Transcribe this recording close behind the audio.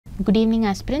Good evening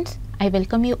aspirants. I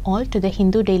welcome you all to the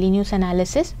Hindu Daily News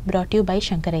Analysis brought to you by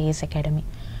Shankar IAS Academy.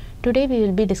 Today we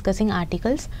will be discussing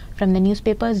articles from the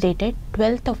newspapers dated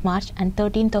 12th of March and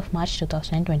 13th of March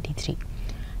 2023.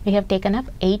 We have taken up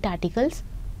 8 articles.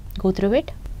 Go through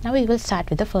it. Now we will start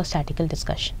with the first article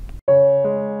discussion.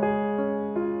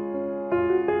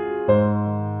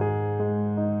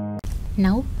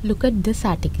 Now look at this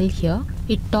article here.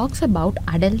 It talks about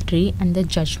adultery and the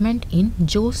judgment in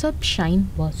Joseph Shine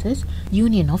versus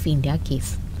Union of India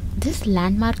case. This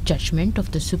landmark judgment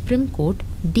of the Supreme Court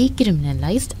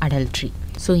decriminalized adultery.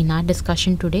 So in our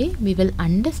discussion today, we will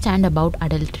understand about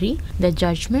adultery, the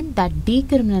judgment that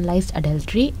decriminalized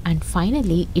adultery, and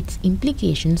finally its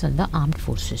implications on the armed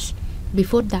forces.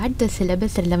 Before that, the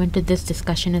syllabus relevant to this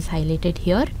discussion is highlighted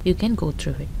here. You can go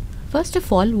through it. First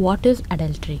of all, what is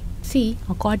adultery? See,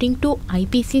 according to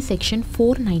IPC section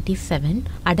 497,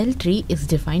 adultery is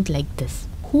defined like this.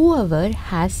 Whoever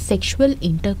has sexual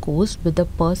intercourse with a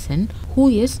person who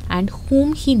is and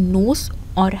whom he knows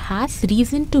or has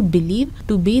reason to believe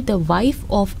to be the wife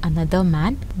of another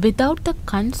man without the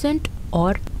consent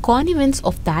or connivance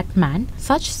of that man,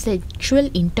 such sexual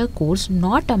intercourse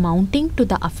not amounting to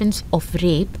the offence of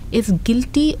rape is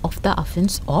guilty of the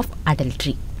offence of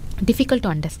adultery. Difficult to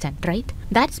understand, right?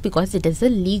 That's because it is a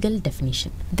legal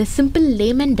definition. The simple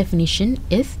layman definition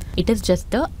is it is just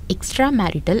the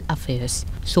extramarital affairs.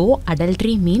 So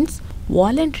adultery means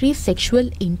voluntary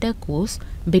sexual intercourse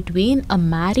between a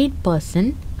married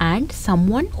person and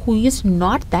someone who is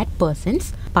not that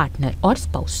person's partner or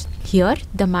spouse. Here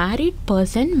the married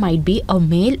person might be a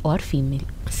male or female.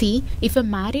 See, if a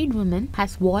married woman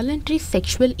has voluntary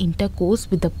sexual intercourse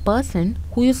with a person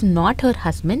who is not her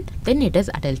husband, then it is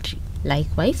adultery.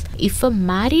 Likewise, if a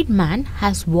married man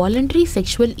has voluntary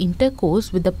sexual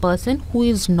intercourse with a person who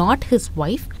is not his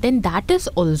wife, then that is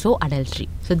also adultery.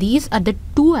 So these are the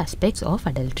two aspects of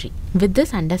adultery. With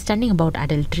this understanding about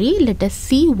adultery, let us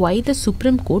see why the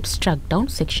Supreme Court struck down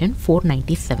section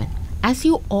 497. As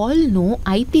you all know,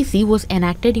 IPC was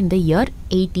enacted in the year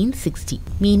 1860,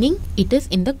 meaning it is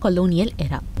in the colonial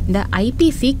era. The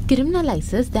IPC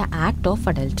criminalizes the act of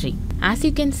adultery. As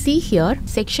you can see here,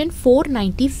 section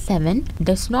 497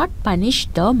 does not punish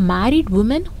the married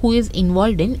woman who is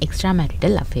involved in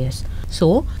extramarital affairs.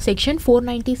 So, section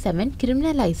 497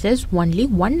 criminalizes only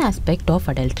one aspect of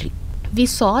adultery. We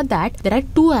saw that there are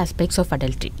two aspects of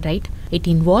adultery, right? It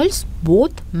involves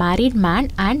both married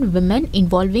man and women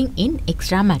involving in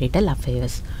extramarital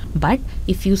affairs. But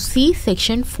if you see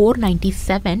section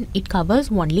 497, it covers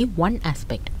only one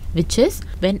aspect, which is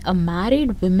when a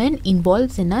married woman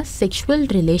involves in a sexual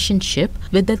relationship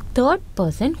with a third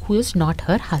person who is not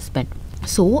her husband.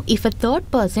 So, if a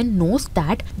third person knows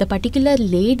that the particular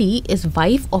lady is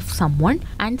wife of someone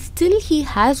and still he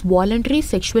has voluntary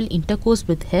sexual intercourse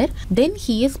with her, then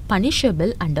he is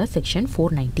punishable under section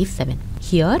 497.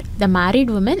 Here, the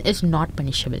married woman is not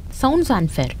punishable. Sounds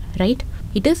unfair, right?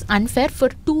 It is unfair for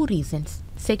two reasons.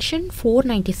 Section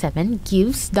 497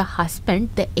 gives the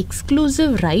husband the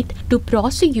exclusive right to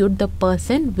prosecute the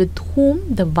person with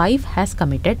whom the wife has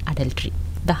committed adultery.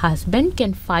 The husband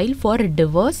can file for a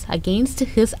divorce against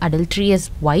his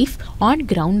adulterous wife on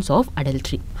grounds of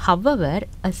adultery. However,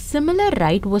 a similar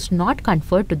right was not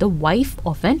conferred to the wife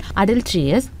of an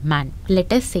adulterous man.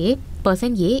 Let us say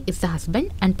person A is the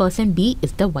husband and person B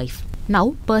is the wife.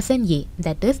 Now, person A,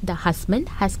 that is the husband,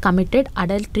 has committed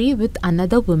adultery with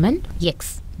another woman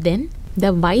X. Then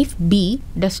the wife B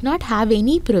does not have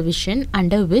any provision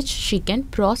under which she can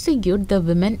prosecute the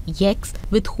woman X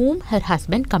with whom her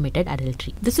husband committed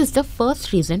adultery. This is the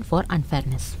first reason for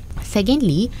unfairness.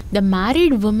 Secondly, the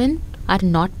married women are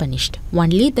not punished.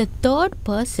 Only the third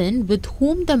person with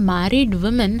whom the married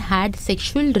woman had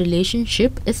sexual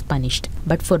relationship is punished.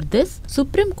 But for this,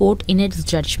 Supreme Court in its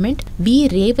judgment B.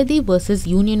 Revati versus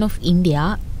Union of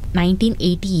India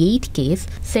 1988 case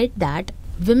said that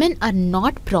women are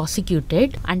not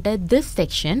prosecuted under this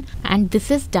section, and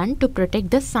this is done to protect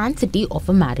the sanctity of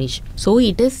a marriage. So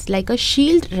it is like a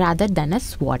shield rather than a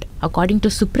sword. According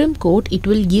to Supreme Court, it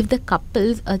will give the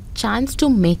couples a chance to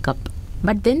make up.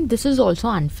 But then this is also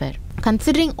unfair.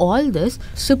 Considering all this,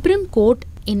 Supreme Court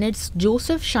in its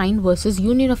Joseph Shine versus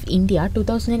Union of India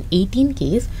 2018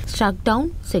 case struck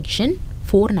down section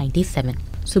 497.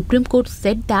 Supreme Court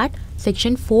said that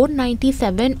section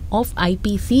 497 of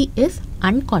IPC is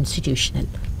unconstitutional.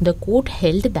 The court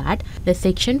held that the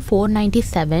section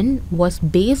 497 was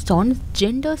based on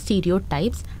gender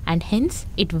stereotypes and hence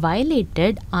it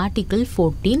violated Article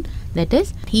 14, that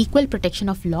is equal protection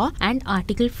of law, and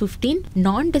Article 15,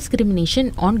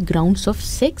 non-discrimination on grounds of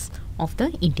sex of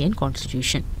the Indian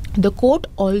Constitution. The court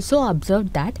also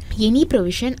observed that any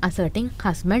provision asserting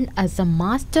husband as the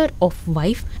master of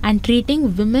wife and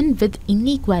treating women with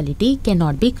inequality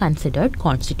cannot be considered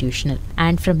constitutional.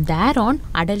 And from there on,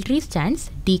 adultery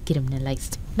stands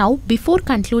decriminalized. Now, before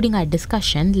concluding our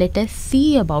discussion, let us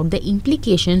see about the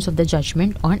implications of the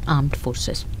judgment on armed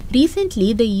forces.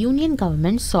 Recently, the Union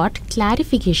government sought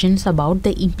clarifications about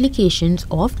the implications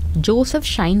of Joseph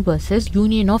Shine versus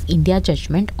Union of India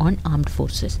judgment on armed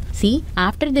forces. See,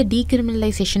 after the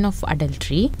decriminalization of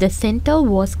adultery, the center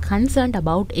was concerned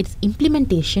about its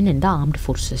implementation in the armed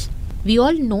forces. We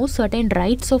all know certain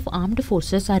rights of armed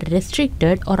forces are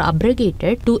restricted or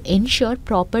abrogated to ensure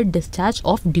proper discharge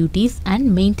of duties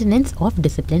and maintenance of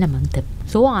discipline among them.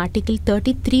 So, Article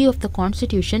 33 of the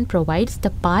Constitution provides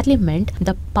the Parliament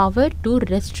the power to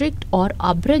restrict or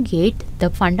abrogate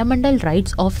the fundamental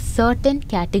rights of certain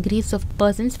categories of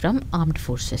persons from armed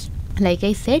forces. Like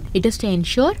I said, it is to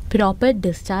ensure proper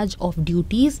discharge of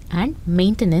duties and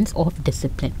maintenance of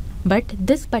discipline. But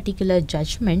this particular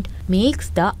judgment makes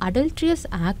the adulterous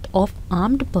act of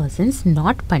armed persons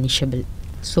not punishable.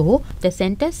 So, the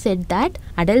center said that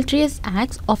adulterous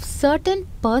acts of certain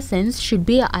persons should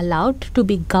be allowed to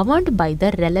be governed by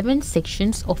the relevant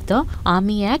sections of the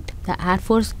Army Act, the Air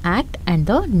Force Act and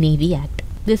the Navy Act.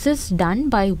 This is done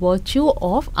by virtue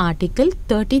of Article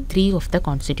 33 of the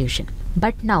Constitution.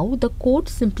 But now the court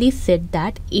simply said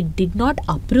that it did not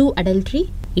approve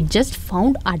adultery. It just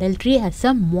found adultery as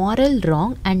a moral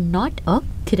wrong and not a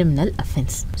criminal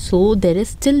offense. So there is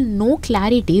still no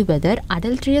clarity whether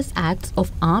adulterous acts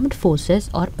of armed forces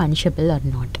are punishable or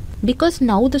not. Because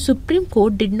now the Supreme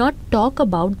Court did not talk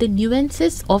about the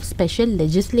nuances of special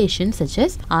legislation such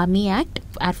as Army Act,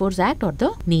 Air Force Act or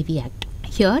the Navy Act.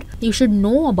 Here you should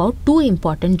know about two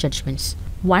important judgments.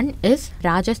 One is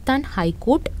Rajasthan High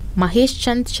Court Mahesh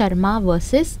Chand Sharma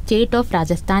versus State of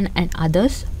Rajasthan and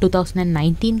others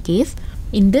 2019 case.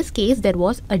 In this case, there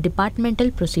was a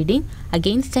departmental proceeding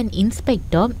against an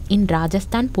inspector in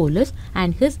Rajasthan Police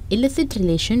and his illicit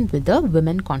relation with a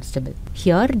women constable.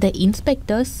 Here, the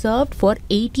inspector served for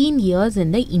 18 years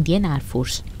in the Indian Air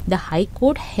Force. The High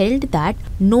Court held that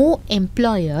no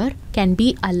employer can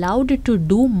be allowed to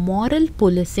do moral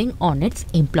policing on its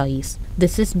employees.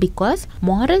 This is because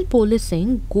moral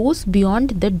policing goes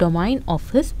beyond the domain of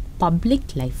his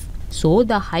public life. So,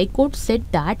 the High Court said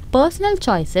that personal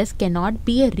choices cannot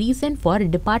be a reason for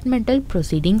departmental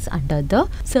proceedings under the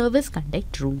service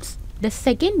conduct rules. The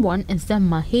second one is the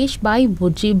Mahesh Bhai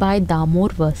Bhujibhai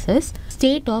Damor versus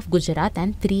State of Gujarat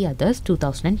and 3 others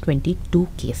 2022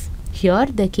 case. Here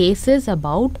the case is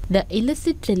about the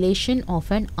illicit relation of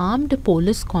an armed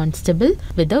police constable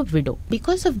with a widow.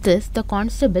 Because of this, the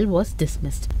constable was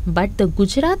dismissed. But the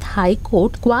Gujarat High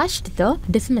Court quashed the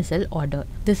dismissal order.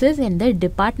 This is in the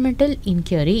departmental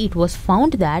inquiry. It was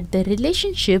found that the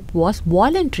relationship was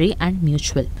voluntary and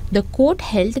mutual. The court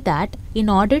held that in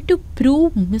order to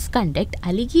prove misconduct,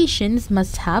 allegations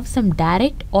must have some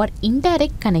direct or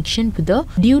indirect connection with the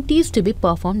duties to be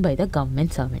performed by the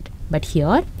government servant. But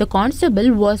here, the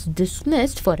constable was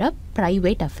dismissed for a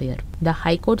private affair. The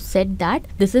High Court said that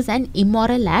this is an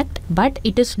immoral act, but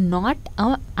it is not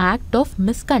an act of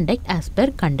misconduct as per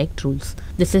conduct rules.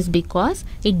 This is because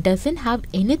it doesn't have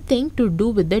anything to do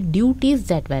with the duties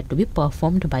that were to be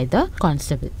performed by the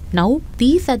constable. Now,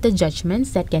 these are the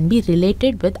judgments that can be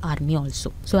related with army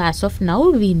also. So, as of now,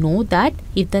 we know that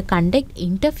if the conduct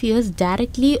interferes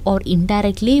directly or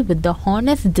indirectly with the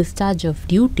honest discharge of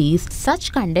duties,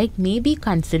 such conduct may be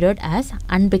considered as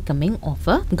unbecoming of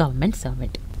a government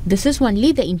servant. This is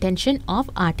only the intention of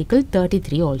Article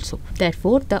 33 also.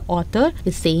 Therefore, the author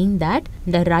is saying that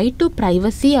the right to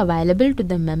privacy available to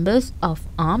the members of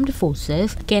armed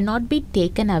forces cannot be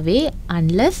taken away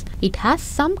unless it has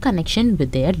some connection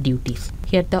with their duties.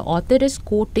 Here the author is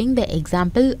quoting the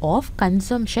example of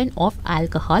consumption of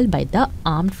alcohol by the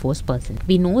armed force person.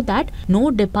 We know that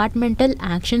no departmental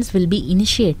actions will be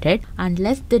initiated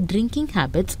unless the drinking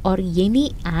habits or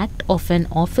any act of an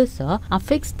officer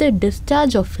affects the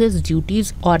discharge of his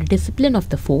duties or discipline of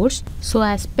the force. So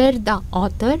as per the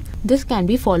author, this can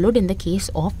be followed in the case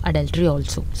of adultery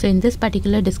also. So in this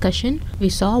particular discussion, we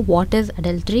saw what is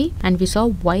adultery and we saw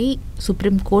why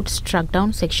Supreme Court struck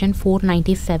down section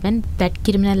 497 that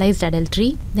criminalized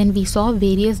adultery. Then we saw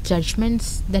various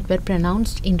judgments that were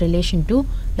pronounced in relation to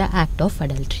the act of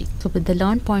adultery. So with the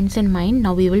learned points in mind,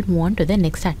 now we will move on to the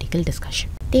next article discussion.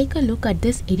 Take a look at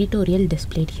this editorial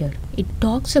displayed here. It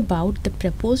talks about the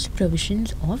proposed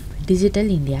provisions of Digital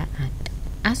India Act.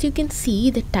 As you can see,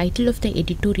 the title of the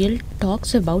editorial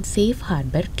talks about Safe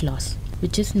Harbor Clause.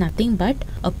 which is nothing but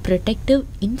a protective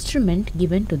instrument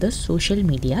given to the social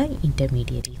media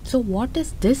intermediary. So what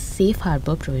is this safe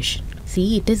harbor provision?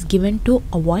 See, it is given to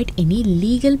avoid any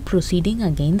legal proceeding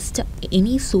against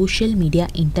any social media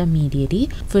intermediary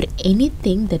for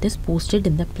anything that is posted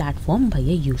in the platform by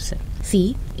a user.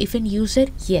 See, if an user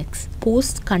X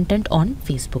posts content on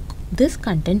Facebook, this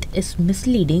content is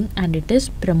misleading and it is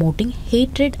promoting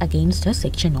hatred against a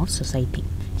section of society.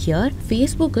 Here,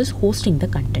 Facebook is hosting the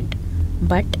content.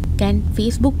 But can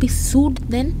Facebook be sued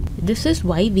then? This is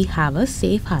why we have a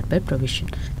safe harbor provision.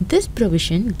 This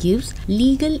provision gives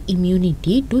legal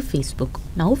immunity to Facebook.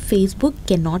 Now Facebook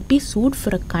cannot be sued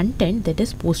for a content that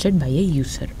is posted by a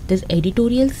user. This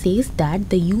editorial says that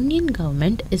the Union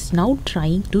government is now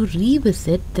trying to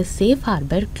revisit the safe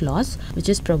harbor clause which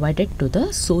is provided to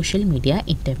the social media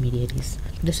intermediaries.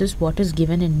 This is what is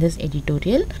given in this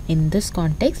editorial. In this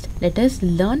context, let us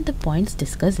learn the points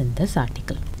discussed in this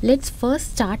article. Let's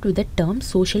first start with the term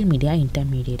social media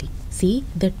intermediary. See,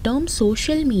 the term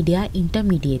social media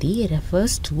intermediary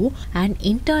refers to an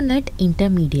internet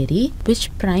intermediary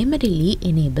which primarily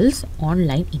enables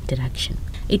online interaction.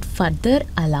 It further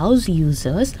allows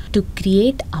users to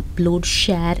create, upload,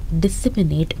 share,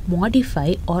 disseminate,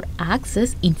 modify, or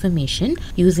access information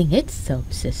using its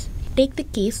services. Take the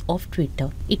case of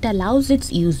Twitter. It allows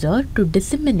its user to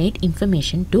disseminate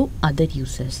information to other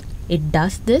users. It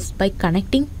does this by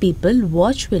connecting people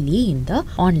virtually in the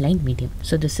online medium.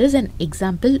 So this is an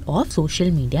example of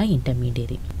social media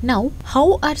intermediary. Now,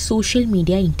 how are social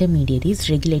media intermediaries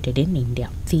regulated in India?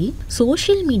 See,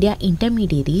 social media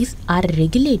intermediaries are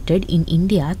regulated in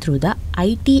India through the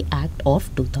IT Act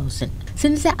of 2000.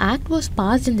 Since the Act was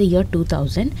passed in the year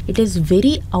 2000, it is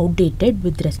very outdated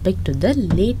with respect to the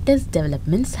latest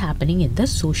developments happening in the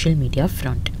social media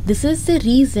front. This is the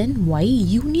reason why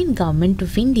Union Government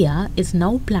of India is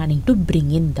now planning to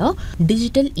bring in the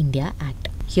Digital India Act.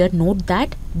 Here note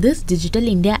that this Digital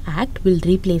India Act will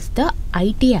replace the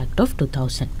IT Act of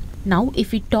 2000. Now,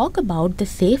 if we talk about the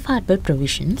safe harbor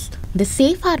provisions, the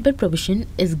safe harbor provision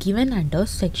is given under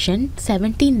section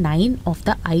 79 of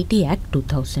the IT Act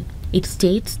 2000. It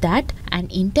states that an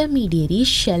intermediary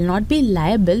shall not be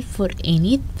liable for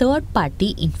any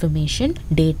third-party information,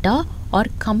 data, or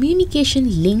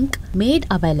communication link made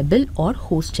available or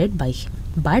hosted by him.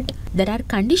 But there are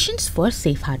conditions for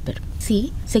safe harbor.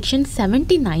 See, section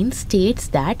 79 states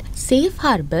that safe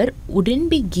harbor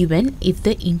wouldn't be given if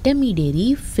the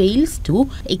intermediary fails to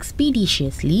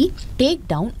expeditiously take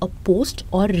down a post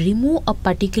or remove a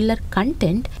particular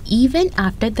content even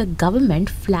after the government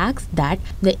flags that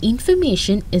the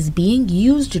information is being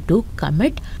used to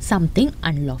commit something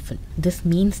unlawful. This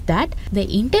means that the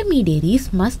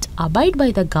intermediaries must abide by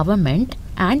the government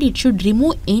and it should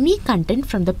remove any content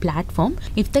from the platform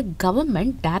if the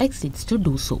government directs it to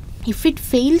do so. If it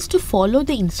fails to follow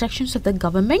the instructions of the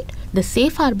government, the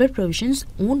safe harbor provisions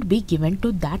won't be given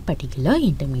to that particular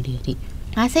intermediary.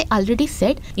 As I already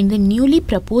said, in the newly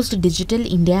proposed Digital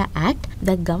India Act,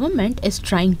 the government is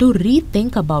trying to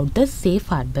rethink about the safe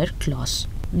harbor clause,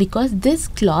 because this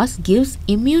clause gives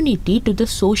immunity to the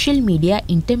social media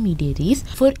intermediaries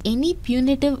for any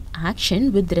punitive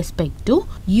action with respect to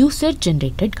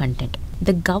user-generated content.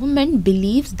 The government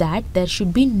believes that there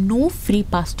should be no free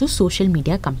pass to social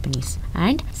media companies,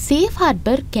 and safe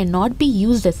harbor cannot be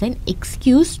used as an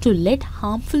excuse to let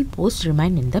harmful posts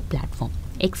remain in the platform.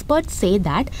 Experts say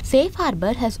that safe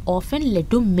harbor has often led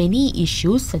to many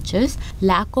issues such as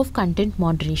lack of content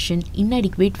moderation,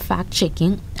 inadequate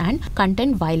fact-checking, and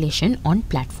content violation on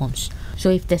platforms. So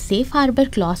if the safe harbor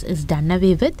clause is done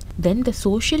away with, then the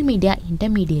social media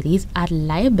intermediaries are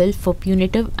liable for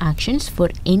punitive actions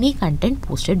for any content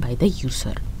posted by the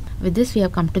user. With this, we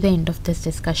have come to the end of this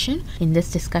discussion. In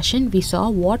this discussion, we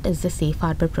saw what is the safe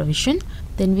harbor provision.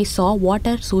 Then we saw what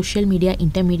are social media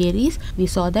intermediaries. We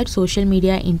saw that social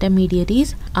media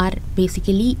intermediaries are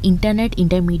basically internet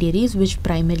intermediaries which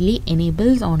primarily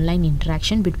enables online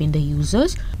interaction between the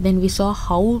users. Then we saw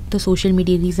how the social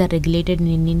intermediaries are regulated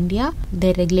in India.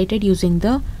 They're regulated using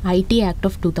the IT Act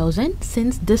of 2000.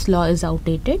 Since this law is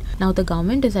outdated, now the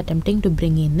government is attempting to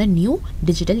bring in the new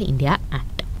Digital India Act.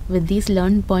 With these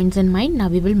learned points in mind, now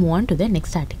we will move on to the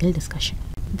next article discussion.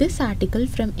 This article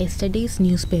from yesterday's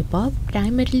newspaper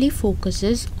primarily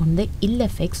focuses on the ill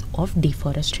effects of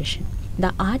deforestation.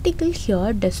 The article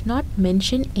here does not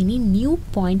mention any new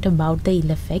point about the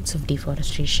ill effects of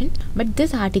deforestation, but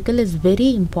this article is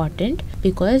very important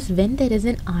because when there is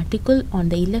an article on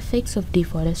the ill effects of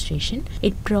deforestation,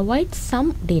 it provides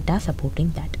some data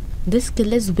supporting that. This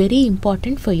skill is very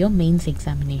important for your mains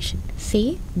examination.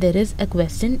 Say there is a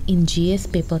question in GS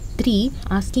paper 3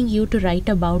 asking you to write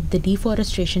about the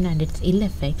deforestation and its ill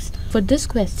effects. For this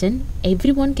question,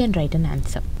 everyone can write an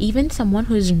answer. Even someone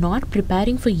who is not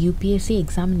preparing for UPSC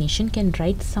examination can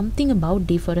write something about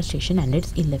deforestation and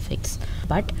its ill effects.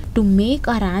 But to make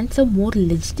our answer more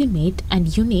legitimate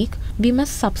and unique, we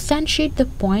must substantiate the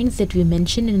points that we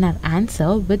mention in our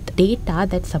answer with data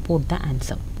that support the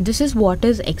answer. This is what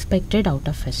is expected out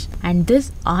of us. And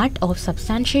this art of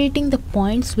substantiating the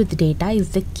points with data is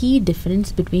the key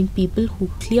difference between people who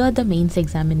clear the mains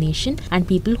examination and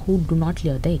people who do not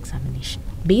clear the examination.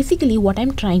 Basically, what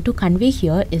I'm trying to convey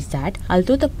here is that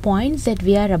although the points that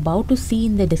we are about to see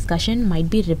in the discussion might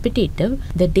be repetitive,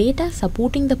 the data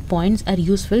supporting the points are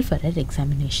useful for our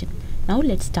examination. Now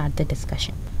let's start the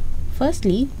discussion.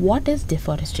 Firstly, what is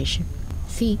deforestation?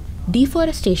 See,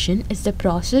 deforestation is the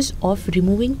process of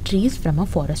removing trees from a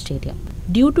forest area.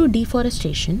 Due to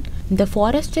deforestation, the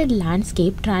forested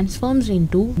landscape transforms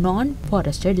into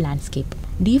non-forested landscape.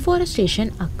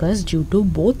 Deforestation occurs due to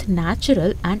both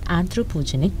natural and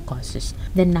anthropogenic causes.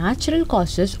 The natural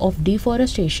causes of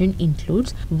deforestation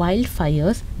includes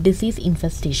wildfires, disease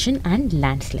infestation and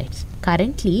landslides.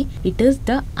 Currently, it is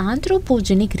the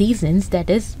anthropogenic reasons that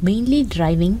is mainly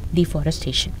driving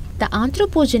deforestation. The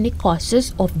anthropogenic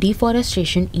causes of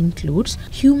deforestation includes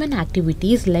human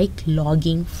activities like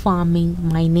logging, farming,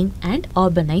 mining and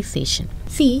urbanization.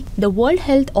 See, the World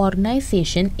Health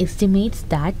Organization estimates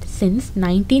that since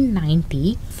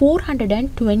 1990,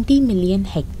 420 million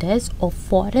hectares of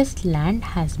forest land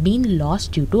has been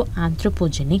lost due to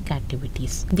anthropogenic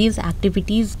activities. These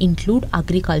activities include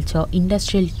agriculture,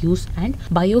 industrial use and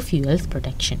biofuels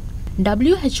production.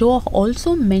 WHO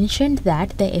also mentioned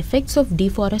that the effects of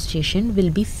deforestation will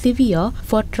be severe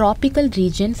for tropical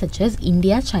regions such as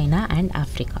India, China and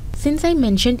Africa. Since I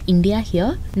mentioned India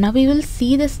here, now we will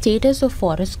see the status of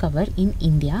forest cover in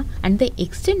India and the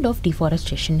extent of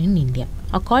deforestation in India.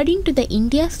 According to the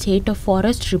India State of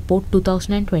Forest Report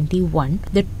 2021,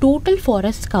 the total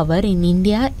forest cover in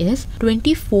India is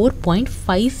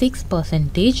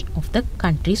 24.56% of the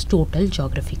country's total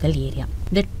geographical area.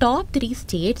 The top 3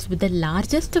 states with the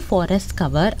largest forest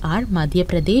cover are Madhya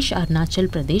Pradesh, Arunachal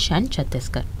Pradesh and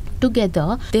Chhattisgarh.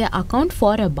 Together, they account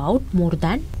for about more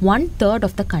than 1/3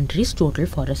 of the country's total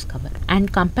forest cover.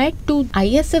 And compared to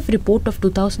ISF report of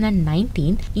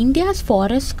 2019, India's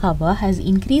forest cover has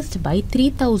increased by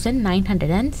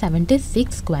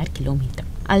 3,976 square kilometers.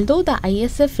 Although the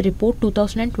ISF report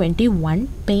 2021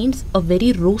 paints a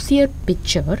very rosier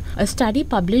picture, a study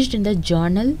published in the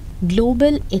journal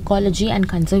Global Ecology and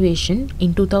Conservation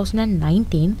in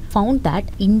 2019 found that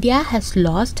India has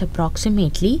lost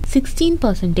approximately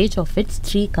 16% of its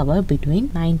tree cover between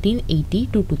 1980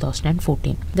 to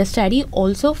 2014. The study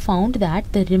also found that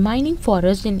the remaining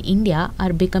forests in India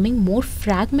are becoming more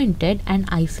fragmented and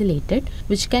isolated,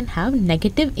 which can have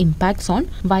negative impacts on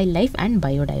wildlife and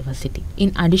biodiversity.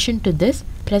 In addition to this,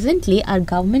 presently our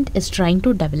government is trying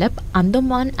to develop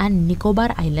Andaman and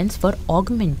Nicobar Islands for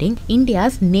augmenting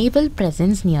India's naval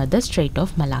presence near the Strait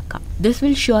of Malacca. This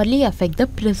will surely affect the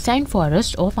pristine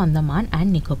forest of Andaman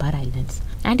and Nicobar Islands.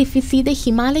 And if we see the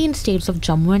Himalayan states of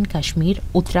Jammu and Kashmir,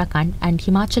 Uttarakhand and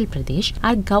Himachal Pradesh,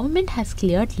 our government has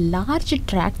cleared large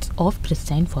tracts of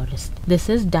pristine forest. This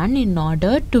is done in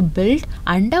order to build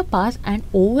underpass and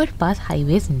overpass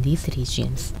highways in these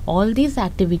regions. All these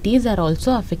activities are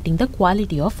also affecting the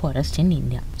quality of forest in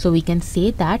India. So we can say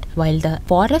that while the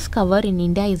forest cover in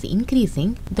India is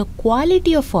increasing, the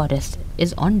quality of forest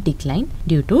is on decline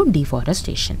due to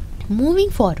deforestation. Moving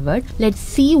forward, let's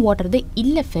see what are the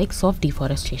ill effects of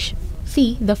deforestation.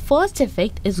 See, the first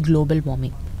effect is global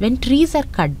warming. When trees are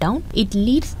cut down, it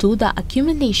leads to the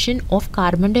accumulation of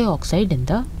carbon dioxide in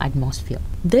the atmosphere.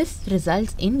 This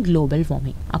results in global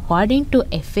warming. According to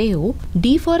FAO,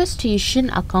 deforestation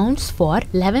accounts for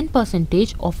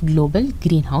 11% of global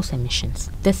greenhouse emissions.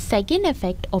 The second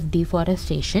effect of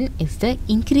deforestation is the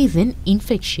increase in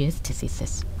infectious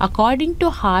diseases. According to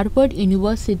Harvard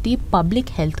University Public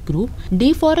Health Group,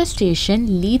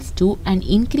 deforestation leads to an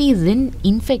increase in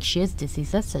infectious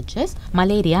diseases such as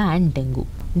malaria and dengue.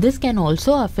 This can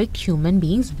also affect human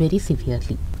beings very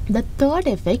severely. The third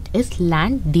effect is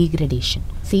land degradation.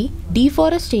 See,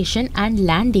 deforestation and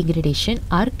land degradation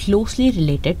are closely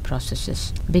related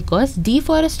processes because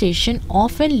deforestation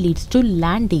often leads to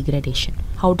land degradation.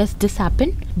 How does this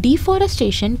happen?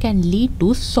 Deforestation can lead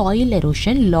to soil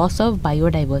erosion, loss of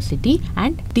biodiversity,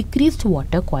 and decreased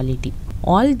water quality.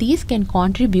 All these can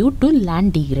contribute to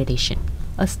land degradation.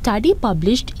 a study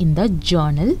published in the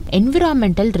journal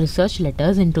Environmental Research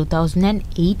Letters in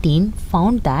 2018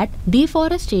 found that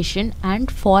deforestation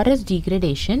and forest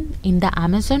degradation in the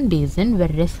Amazon basin were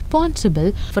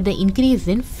responsible for the increase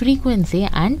in frequency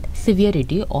and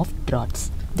severity of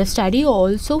droughts. The study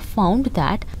also found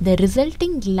that the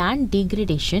resulting land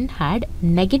degradation had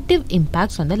negative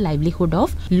impacts on the livelihood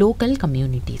of local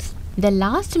communities. The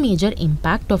last major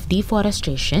impact of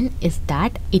deforestation is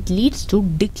that it leads to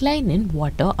decline in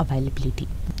water availability.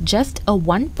 Just a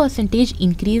 1%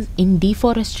 increase in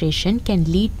deforestation can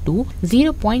lead to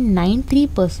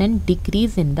 0.93%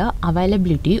 decrease in the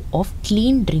availability of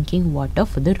clean drinking water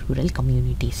for the rural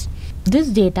communities. This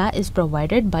data is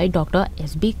provided by Dr.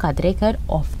 S.B. Kadrekar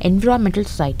of Environmental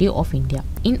Society of India.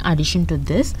 In addition to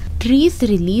this, trees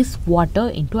release water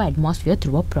into atmosphere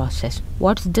through a process.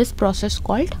 What's this process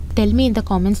called? Tell me in the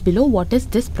comments below what is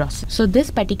this process. So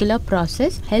this particular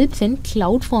process helps in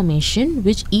cloud formation,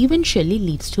 which eventually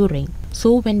leads to rain.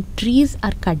 So when trees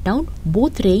are cut down,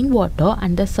 both rainwater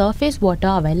and the surface water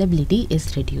availability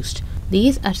is reduced.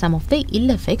 These are some of the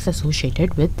ill effects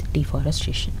associated with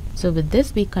deforestation. So with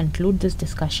this, we conclude this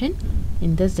discussion.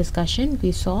 In this discussion,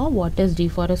 we saw what is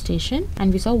deforestation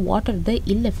and we saw what are the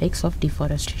ill effects of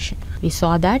deforestation. We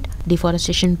saw that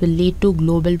deforestation will lead to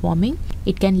global warming.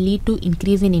 It can lead to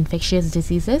increase in infectious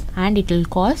diseases and it will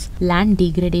cause land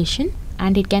degradation,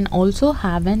 and it can also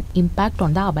have an impact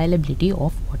on the availability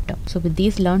of water. So with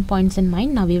these learned points in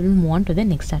mind, now we will move on to the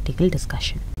next article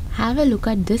discussion. Have a look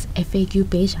at this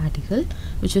FAQ page article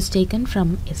which was taken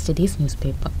from yesterday's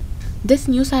newspaper. This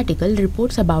news article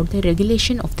reports about the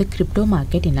regulation of the crypto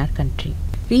market in our country.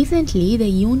 Recently, the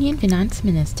Union Finance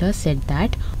Minister said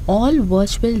that all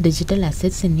virtual digital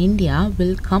assets in India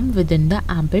will come within the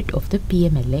ambit of the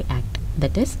PMLA Act,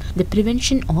 that is, the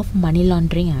Prevention of Money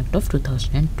Laundering Act of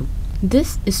 2002.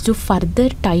 This is to further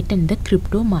tighten the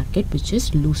crypto market, which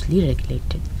is loosely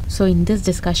regulated. So in this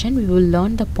discussion, we will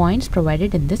learn the points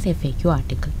provided in this FAQ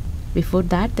article. Before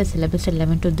that, the syllabus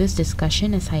relevant to this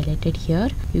discussion is highlighted here.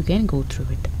 You can go through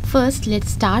it. First,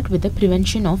 let's start with the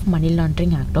Prevention of Money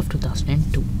Laundering Act of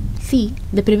 2002. See,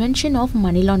 the Prevention of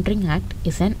Money Laundering Act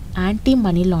is an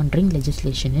anti-money laundering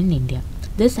legislation in India.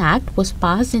 This act was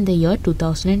passed in the year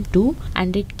 2002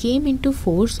 and it came into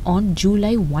force on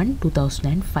July 1,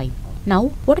 2005.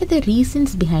 Now, what are the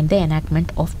reasons behind the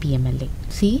enactment of PMLA?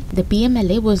 See, the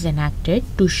PMLA was enacted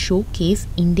to showcase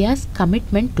India's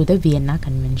commitment to the Vienna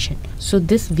Convention. So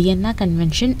this Vienna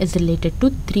Convention is related to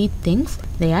three things.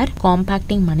 They are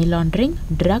compacting money laundering,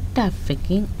 drug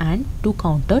trafficking, and to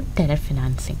counter terror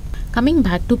financing. Coming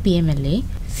back to PMLA,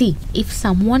 see, if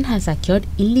someone has acquired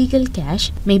illegal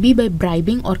cash, maybe by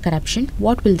bribing or corruption,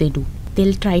 what will they do?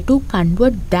 They'll try to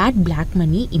convert that black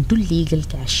money into legal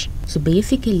cash. So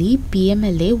basically,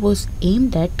 PMLA was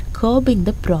aimed at curbing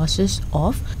the process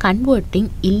of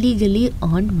converting illegally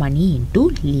earned money into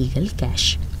legal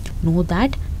cash. Know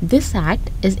that this act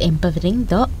is empowering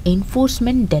the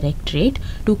Enforcement Directorate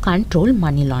to control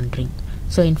money laundering.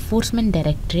 So Enforcement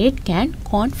Directorate can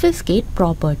confiscate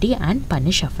property and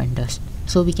punish offenders.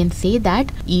 So we can say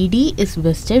that ED is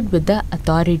vested with the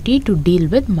authority to deal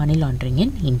with money laundering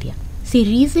in India. See,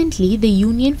 recently the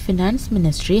Union Finance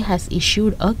Ministry has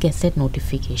issued a Gazette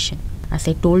notification. As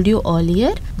I told you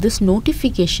earlier, this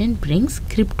notification brings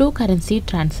cryptocurrency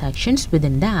transactions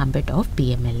within the ambit of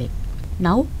PMLA.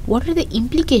 Now, what are the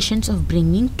implications of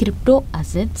bringing crypto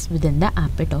assets within the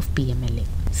ambit of PMLA?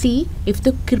 See, if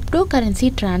the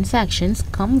cryptocurrency transactions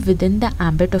come within the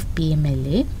ambit of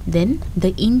PMLA, then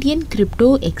the Indian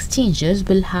crypto exchanges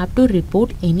will have to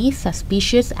report any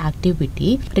suspicious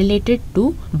activity related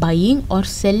to buying or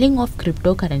selling of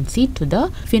cryptocurrency to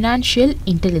the Financial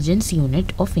Intelligence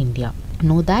Unit of India.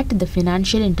 Know that the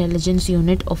Financial Intelligence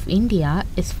Unit of India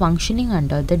is functioning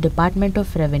under the Department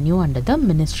of Revenue under the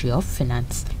Ministry of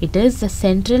Finance. It is the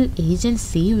central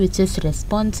agency which is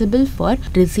responsible for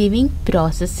receiving,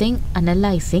 processing,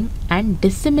 analyzing and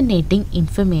disseminating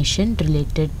information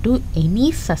related to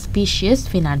any suspicious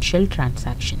financial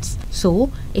transactions.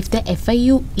 So, if the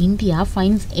FIU India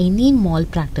finds any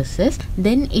malpractices,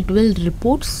 then it will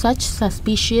report such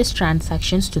suspicious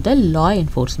transactions to the law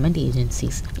enforcement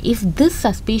agencies. If this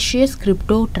suspicious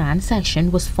crypto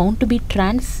transaction was found to be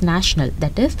transnational,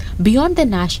 that is beyond the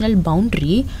national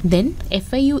boundary, then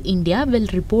FIU India will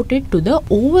report it to the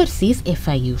overseas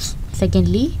FIUs.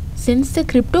 Secondly, since the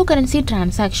cryptocurrency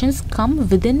transactions come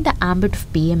within the ambit of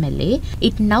PMLA,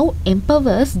 it now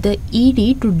empowers the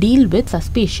ED to deal with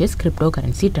suspicious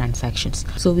cryptocurrency transactions.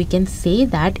 So we can say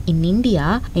that in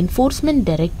India, Enforcement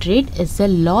Directorate is a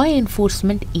law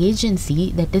enforcement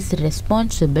agency that is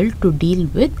responsible to deal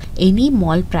with any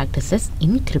malpractices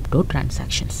in crypto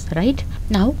transactions, right?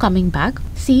 Now coming back,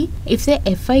 see, if the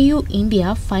FIU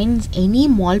India finds any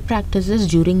malpractices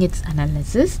during its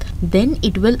analysis, then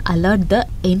it will alert the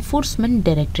Enforcement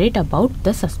Directorate about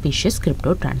the suspicious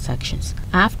crypto transactions.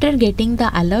 After getting the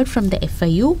alert from the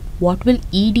FIU, what will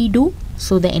ED do?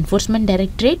 So the Enforcement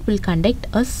Directorate will conduct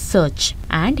a search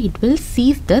and it will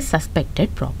seize the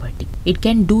suspected property. It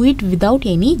can do it without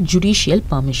any judicial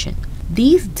permission.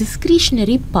 These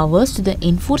discretionary powers to the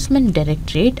Enforcement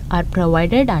Directorate are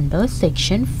provided under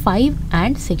Section 5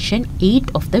 and Section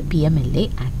 8 of the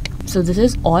PMLA Act. So this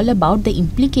is all about the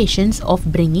implications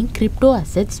of bringing crypto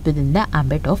assets within the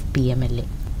ambit of PMLA.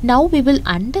 Now we will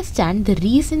understand the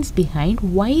reasons behind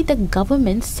why the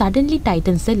government suddenly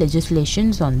tightens the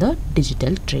legislations on the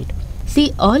digital trade.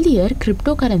 See, earlier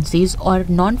cryptocurrencies or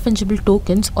non-fungible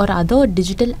tokens or other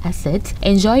digital assets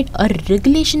enjoyed a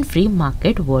regulation-free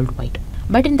market worldwide.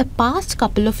 But in the past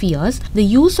couple of years, the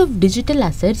use of digital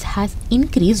assets has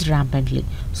increased rampantly.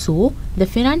 So, the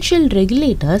financial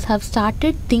regulators have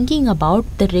started thinking about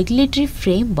the regulatory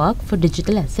framework for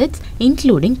digital assets,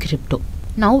 including crypto.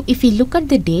 Now, if we look at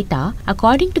the data,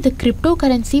 according to the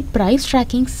cryptocurrency price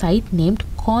tracking site named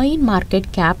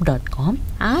coinmarketcap.com,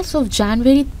 as of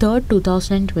January 3rd,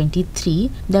 2023,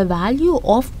 the value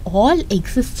of all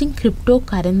existing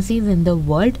cryptocurrencies in the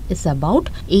world is about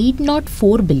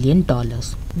 $804 billion.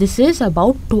 This is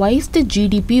about twice the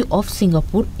GDP of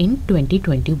Singapore in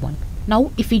 2021.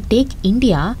 Now, if we take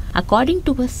India, according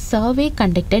to a survey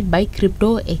conducted by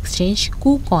crypto exchange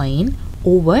KuCoin,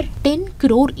 over 10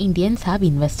 crore Indians have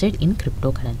invested in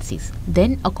cryptocurrencies.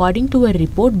 Then, according to a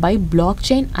report by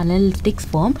blockchain analytics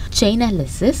firm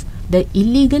Chainalysis, the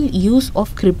illegal use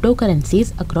of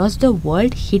cryptocurrencies across the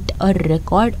world hit a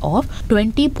record of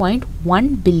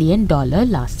 $20.1 billion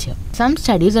last year. Some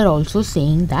studies are also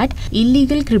saying that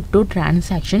illegal crypto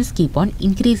transactions keep on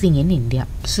increasing in India.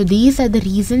 So these are the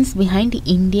reasons behind the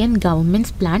Indian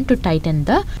government's plan to tighten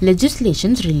the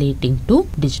legislations relating to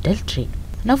digital trade.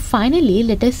 Now finally,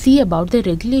 let us see about the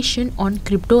regulation on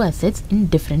crypto assets in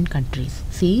different countries.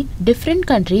 See, different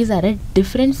countries are at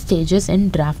different stages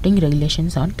in drafting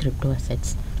regulations on crypto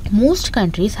assets. Most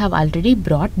countries have already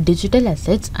brought digital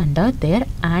assets under their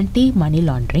anti-money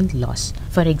laundering laws.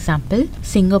 For example,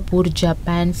 Singapore,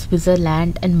 Japan,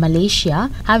 Switzerland and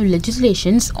Malaysia have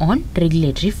legislations on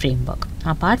regulatory framework.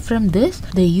 Apart from this,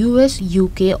 the US,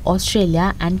 UK,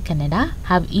 Australia and Canada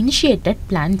have initiated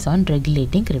plans on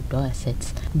regulating crypto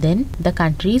assets. Then, the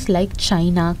countries like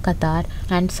China, Qatar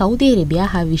and Saudi Arabia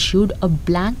have issued a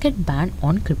blanket ban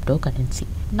on cryptocurrency.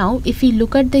 Now, if we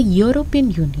look at the European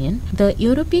Union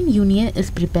is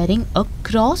preparing a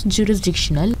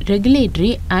cross-jurisdictional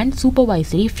regulatory and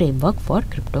supervisory framework for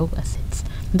crypto assets.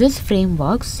 This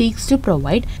framework seeks to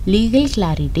provide legal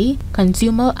clarity,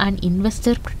 consumer and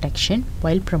investor protection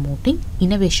while promoting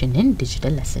innovation in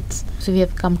digital assets. So we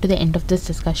have come to the end of this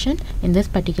discussion. In this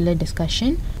particular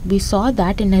discussion, we saw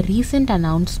that in a recent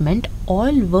announcement,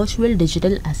 all virtual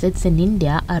digital assets in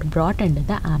India are brought under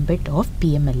the ambit of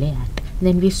PMLA Act.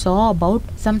 Then we saw about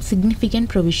some significant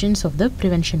provisions of the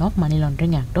Prevention of Money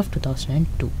Laundering Act of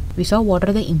 2002. We saw what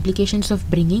are the implications of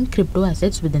bringing crypto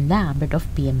assets within the ambit of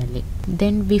PMLA.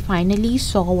 Then we finally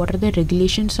saw what are the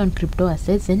regulations on crypto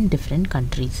assets in different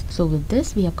countries. So with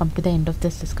this, we have come to the end of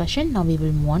this discussion. Now we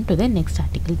will move on to the next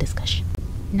article discussion.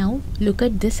 Now look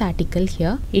at this article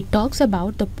here. It talks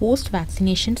about the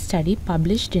post-vaccination study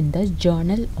published in the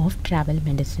Journal of Travel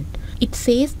Medicine. It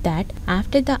says that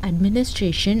after the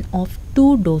administration of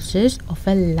 2 doses of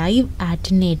a live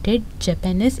attenuated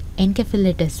Japanese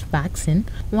encephalitis vaccine,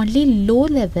 only low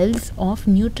levels of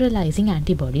neutralizing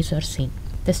antibodies are seen.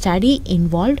 The study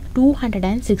involved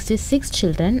 266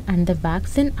 children and the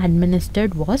vaccine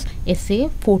administered was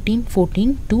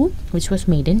SA-1414-2, which was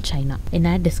made in China. In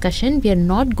our discussion, we are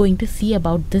not going to see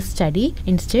about this study.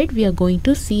 Instead, we are going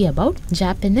to see about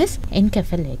Japanese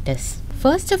encephalitis.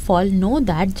 First of all, know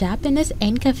that Japanese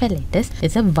encephalitis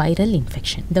is a viral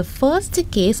infection. The first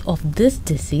case of this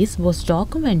disease was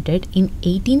documented in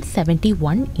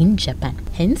 1871 in Japan.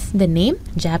 Hence, the name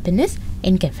Japanese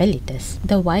encephalitis.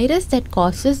 The virus that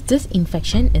causes this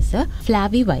infection is a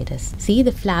flavivirus. See,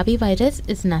 the flavivirus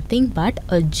is nothing but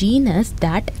a genus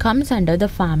that comes under the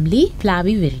family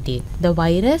Flaviviridae. The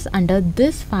virus under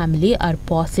this family are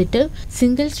positive,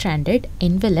 single-stranded,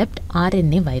 enveloped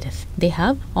RNA virus. They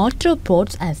have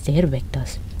arthropods as their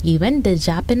vectors. Even the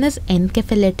Japanese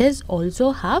encephalitis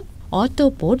also have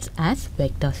arthropods as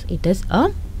vectors. It is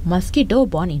a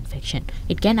mosquito-borne infection.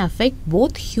 It can affect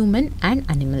both human and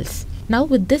animals. Now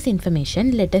with this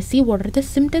information, let us see what are the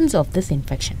symptoms of this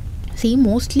infection. See,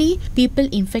 mostly people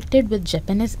infected with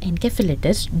Japanese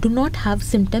encephalitis do not have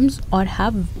symptoms or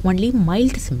have only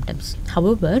mild symptoms.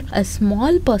 However, a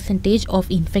small percentage of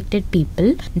infected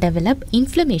people develop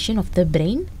inflammation of the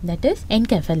brain, that is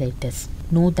encephalitis.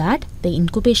 Know that the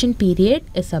incubation period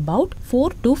is about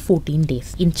 4 to 14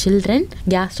 days. In children,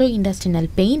 gastrointestinal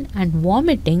pain and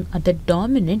vomiting are the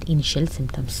dominant initial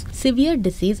symptoms. Severe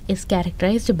disease is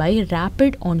characterized by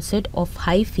rapid onset of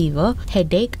high fever,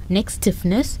 headache, neck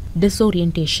stiffness,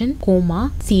 disorientation,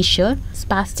 coma, seizure,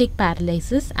 spastic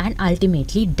paralysis, and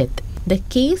ultimately death. The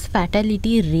case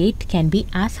fatality rate can be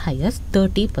as high as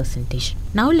 30%.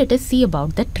 Now let us see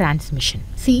about the transmission.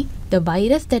 See, the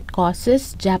virus that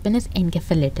causes Japanese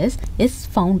encephalitis is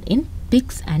found in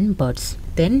pigs and birds.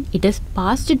 Then it is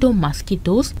passed to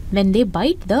mosquitoes when they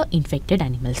bite the infected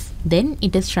animals. Then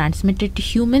it is transmitted to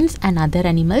humans and other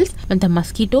animals when the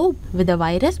mosquito with the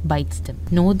virus bites them.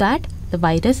 Know that the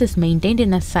virus is maintained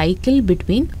in a cycle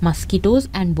between mosquitoes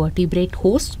and vertebrate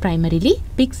hosts, primarily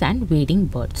pigs and wading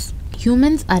birds.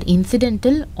 Humans are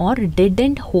incidental or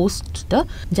dead-end hosts to the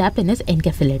Japanese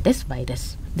encephalitis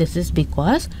virus. This is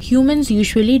because humans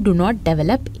usually do not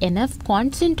develop enough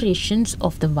concentrations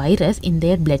of the virus in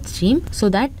their bloodstream so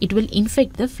that it will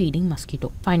infect the feeding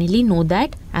mosquito. Finally, know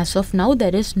that as of now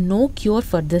there is no cure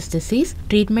for this disease.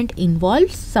 Treatment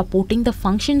involves supporting the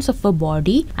functions of a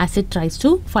body as it tries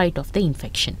to fight off the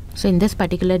infection. So in this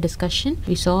particular discussion,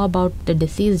 we saw about the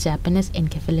disease Japanese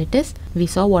encephalitis, we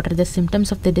saw what are the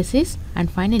symptoms of the disease,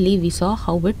 and finally we saw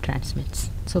how it transmits.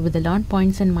 So with the learned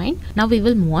points in mind, now we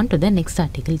will move on to the next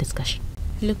article discussion.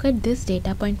 Look at this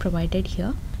data point provided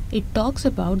here. It talks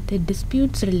about the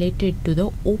disputes related to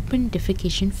the open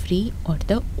defecation free or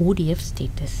the ODF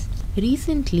status.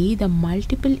 Recently, the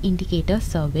multiple indicator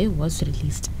survey was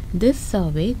released. This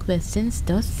survey questions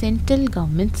the central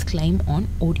government's claim on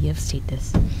ODF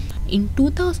status. In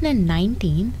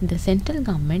 2019, the central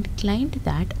government claimed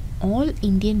that all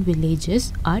Indian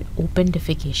villages are open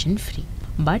defecation free.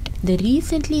 But the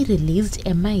recently released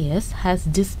MIS has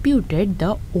disputed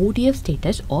the ODF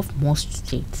status of most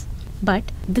states. But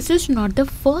this is not the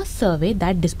first survey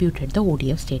that disputed the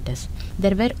ODF status.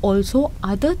 There were also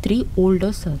other 3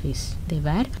 older surveys. They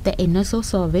were the NSO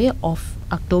survey of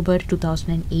October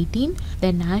 2018,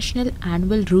 the National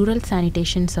Annual Rural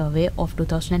Sanitation Survey of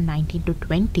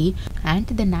 2019-20, and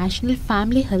the National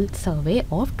Family Health Survey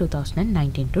of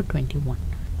 2019-21.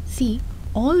 See,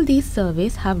 all these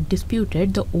surveys have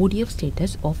disputed the ODF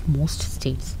status of most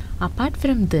states. Apart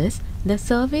from this, the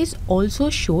surveys also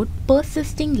showed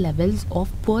persisting levels of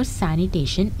poor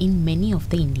sanitation in many of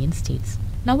the Indian states.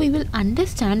 Now we will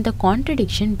understand the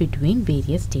contradiction between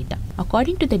various data.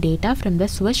 According to the data from the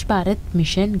Swachh Bharat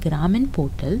Mission Gramin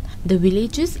portal, the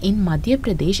villages in Madhya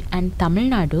Pradesh and Tamil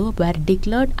Nadu were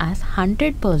declared as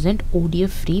 100% ODF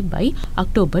free by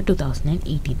October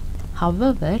 2018.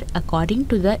 However, according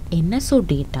to the NSO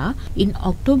data, in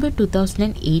October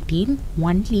 2018,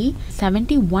 only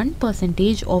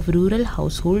 71% of rural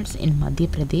households in Madhya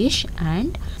Pradesh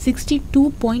and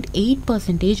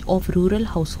 62.8% of rural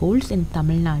households in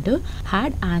Tamil Nadu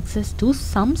had access to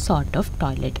some sort of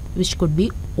toilet, which could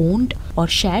be owned or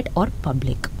shared or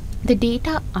public. The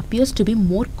data appears to be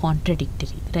more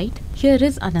contradictory, right? Here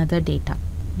is another data.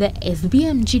 The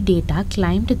SBMG data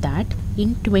claimed that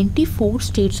in 24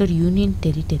 states or union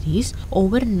territories,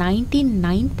 over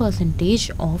 99%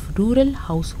 of rural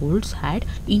households had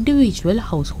individual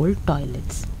household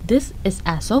toilets. This is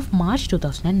as of March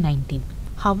 2019.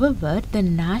 However, the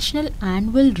National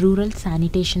Annual Rural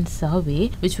Sanitation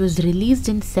Survey, which was released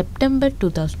in September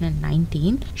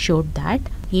 2019, showed that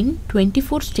in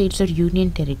 24 states or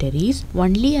union territories,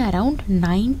 only around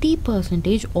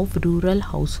 90% of rural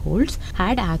households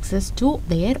had access to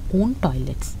their own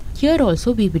toilets. Here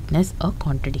also we witness a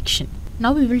contradiction.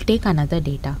 Now we will take another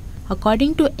data.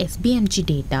 According to SBMG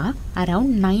data,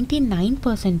 around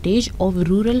 99% of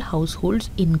rural households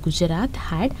in Gujarat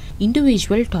had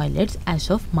individual toilets as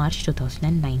of March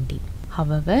 2019.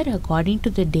 However, according to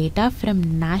the data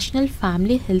from National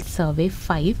Family Health Survey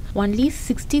 5, only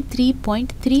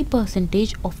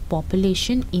 63.3% of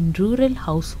population in rural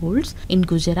households in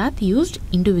Gujarat used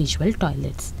individual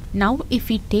toilets. Now, if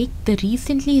we take the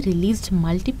recently released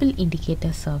multiple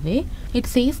indicator survey, it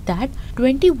says that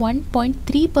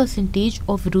 21.3%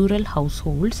 of rural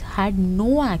households had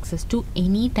no access to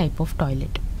any type of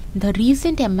toilet. The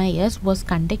recent MIS was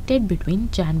conducted between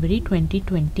January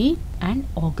 2020 and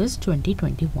August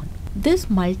 2021. This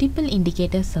multiple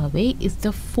indicator survey is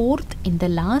the fourth in the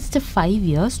last 5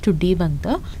 years to debunk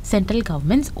the central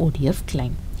government's ODF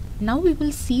claim. Now we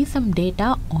will see some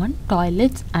data on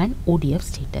toilets and ODF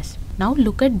status. Now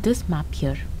look at this map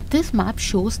here. This map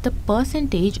shows the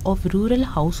percentage of rural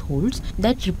households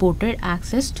that reported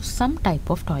access to some type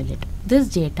of toilet. This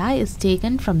data is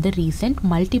taken from the recent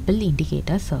multiple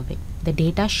indicator survey. The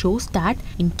data shows that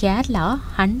in Kerala,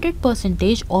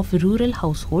 100% of rural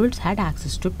households had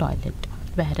access to toilet,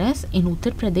 whereas in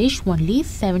Uttar Pradesh, only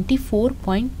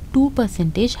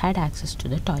 74.2% had access to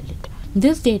the toilet.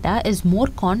 This data is more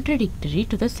contradictory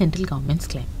to the central government's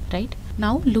claim, right?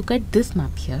 Now look at this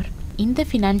map here. In the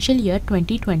financial year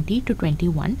 2020 to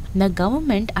 21, the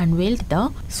government unveiled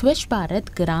the Swachh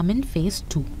Bharat Gramin Phase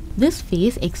 2. This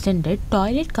phase extended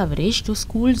toilet coverage to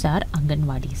schools or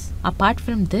Anganwadis. Apart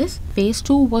from this, Phase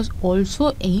 2 was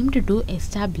also aimed to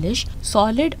establish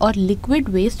solid or liquid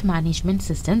waste management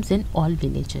systems in all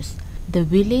villages. The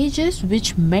villages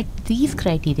which met these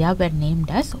criteria were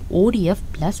named as ODF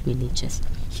plus villages.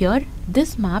 Here,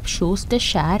 this map shows the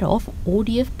share of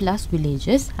ODF plus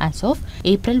villages as of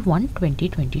April 1,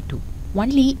 2022.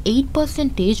 Only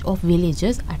 8% of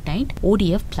villages attained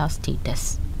ODF plus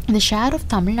status. The share of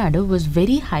Tamil Nadu was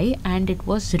very high, and it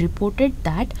was reported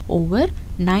that over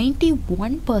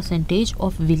 91%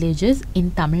 of villages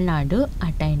in Tamil Nadu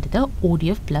attained the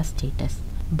ODF plus status.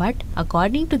 But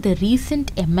according to the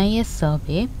recent MIS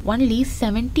survey, only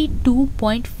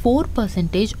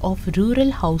 72.4% of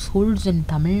rural households in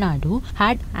Tamil Nadu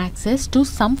had access to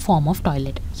some form of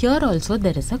toilet. Here also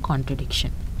there is a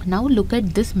contradiction. Now look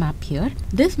at this map here.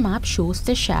 This map shows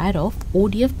the share of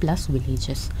ODF plus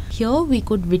villages. Here we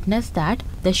could witness that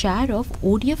the share of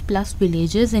ODF plus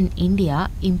villages in India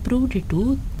improved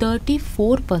to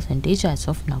 34% as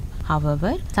of now.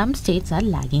 However, some states are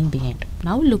lagging behind.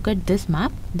 Now look at this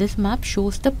map. This map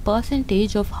shows the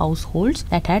percentage of households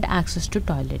that had access to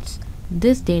toilets.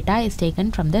 This data is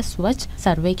taken from the Swachh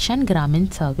Sarvekshan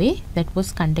Gramin survey that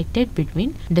was conducted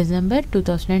between December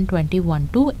 2021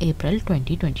 to April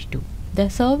 2022. The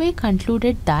survey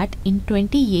concluded that in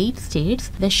 28 states,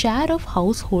 the share of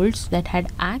households that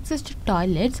had access to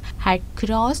toilets had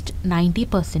crossed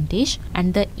 90%,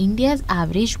 and the India's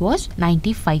average was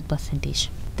 95%.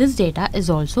 This data is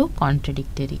also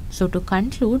contradictory. So to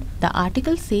conclude, the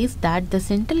article says that the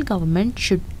central government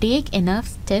should take enough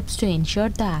steps to ensure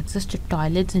the access to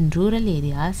toilets in rural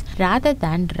areas rather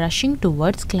than rushing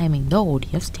towards claiming the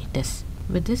ODF status.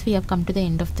 With this, we have come to the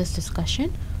end of this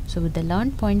discussion. So with the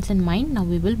learned points in mind, now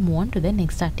we will move on to the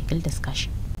next article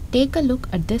discussion. Take a look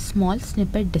at this small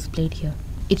snippet displayed here.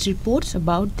 It reports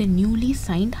about the newly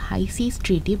signed High Seas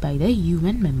Treaty by the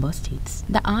UN member states.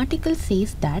 The article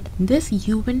says that this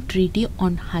UN Treaty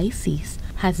on High Seas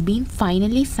has been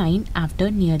finally signed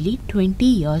after nearly 20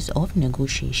 years of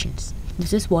negotiations.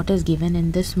 This is what is given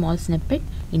in this small snippet.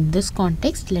 In this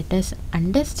context, let us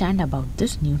understand about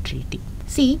this new treaty.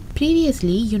 See,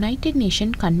 previously United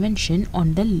Nations Convention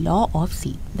on the Law of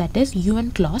Sea, that is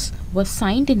UNCLOS, was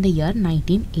signed in the year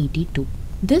 1982.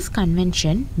 This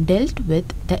convention dealt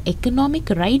with the economic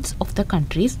rights of the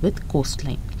countries with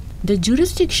coastline. The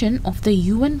jurisdiction of the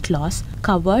UNCLOS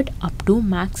covered up to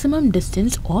maximum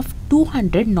distance of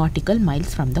 200 nautical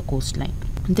miles from the coastline.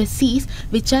 The seas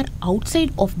which are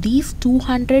outside of these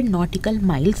 200 nautical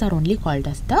miles are only called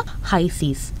as the high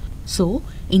seas. So,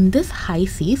 in this high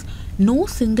seas, no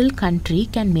single country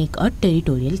can make a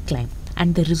territorial claim,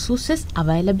 and the resources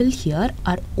available here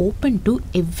are open to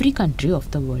every country of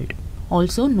the world.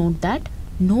 Also note that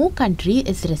no country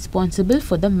is responsible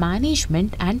for the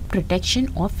management and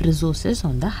protection of resources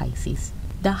on the high seas.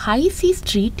 The High Seas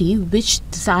Treaty, which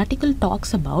this article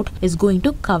talks about, is going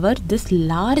to cover this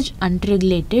large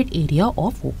unregulated area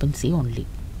of open sea only.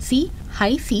 See,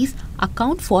 high seas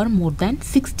account for more than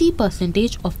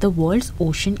 60% of the world's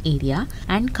ocean area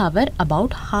and cover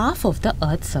about half of the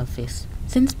Earth's surface.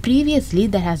 Since previously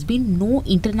there has been no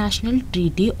international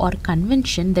treaty or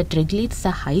convention that regulates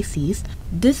the high seas,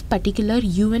 this particular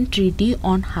UN Treaty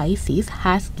on High Seas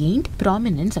has gained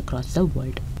prominence across the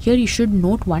world. Here you should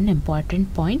note one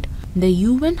important point. The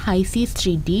UN High Seas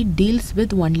Treaty deals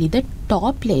with only the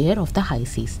top layer of the high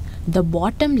seas. The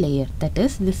bottom layer, that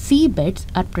is the seabeds,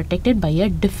 are protected by a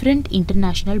different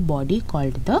international body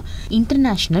called the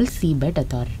International Seabed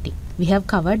Authority. We have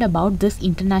covered about this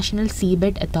International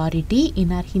Seabed Authority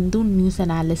in our Hindu news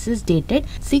analysis dated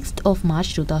 6th of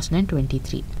March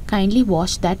 2023. Kindly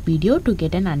watch that video to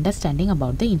get an understanding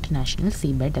about the International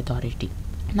Seabed Authority.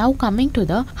 Now coming to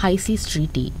the High Seas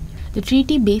Treaty. The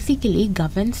treaty basically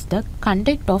governs the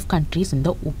conduct of countries in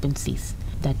the open seas.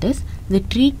 That is, the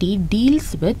treaty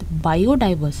deals with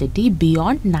biodiversity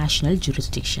beyond national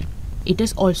jurisdiction. It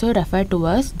is also referred to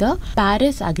as the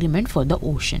Paris Agreement for the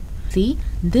Ocean. See,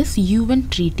 this UN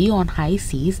Treaty on High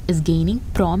Seas is gaining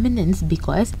prominence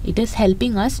because it is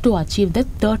helping us to achieve the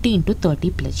 30 into 30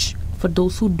 pledge. For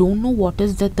those who don't know what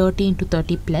is the 30 into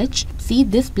 30 pledge, see,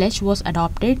 this pledge was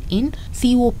adopted in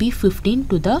COP15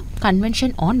 to the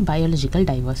Convention on Biological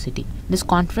Diversity. This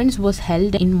conference was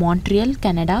held in Montreal,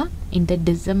 Canada in the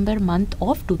December month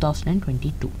of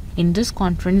 2022. In this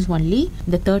conference only,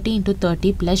 the 30 into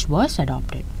 30 pledge was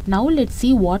adopted. Now let's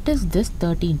see what is this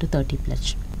 30 into 30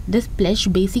 pledge. This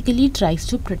pledge basically tries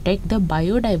to protect the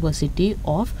biodiversity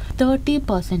of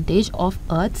 30% of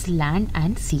Earth's land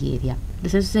and sea area.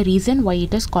 This is the reason why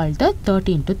it is called the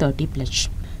 30 into 30 pledge.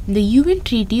 The UN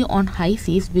Treaty on High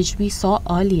Seas, which we saw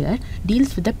earlier,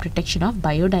 deals with the protection of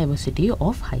biodiversity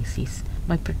of high seas.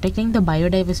 By protecting the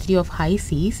biodiversity of high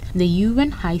seas, the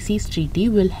UN High Seas Treaty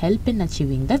will help in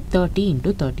achieving the 30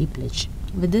 into 30 pledge.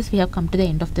 With this, we have come to the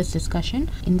end of this discussion.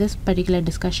 In this particular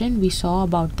discussion, we saw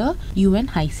about the UN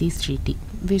High Seas Treaty.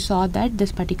 We saw that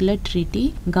this particular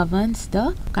treaty governs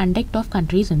the conduct of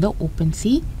countries in the open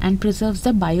sea and preserves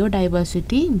the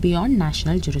biodiversity beyond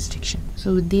national jurisdiction.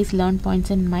 So with these learned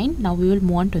points in mind, now we will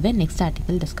move on to the next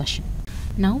article discussion.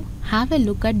 Now have a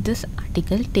look at this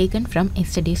article taken from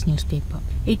yesterday's newspaper.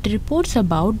 It reports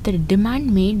about the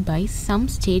demand made by some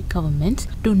state governments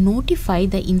to notify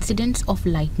the incidence of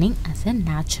lightning as a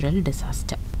natural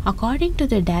disaster. According to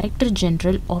the Director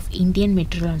General of Indian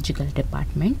Meteorological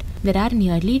Department, there are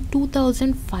nearly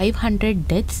 2,500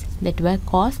 deaths that were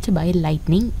caused by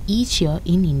lightning each year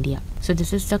in India. So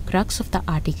this is the crux of the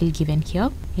article given here.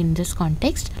 In this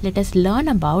context, let us learn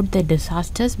about the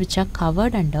disasters which are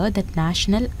covered under the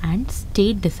national and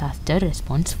state disaster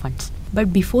response funds.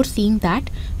 But before seeing that,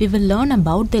 we will learn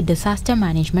about the Disaster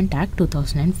Management Act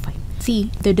 2005.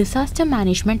 See, the Disaster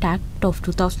Management Act of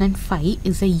 2005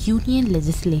 is a union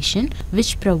legislation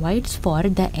which provides for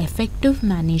the effective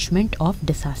management of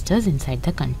disasters inside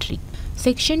the country.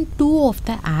 Section 2 of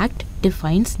the Act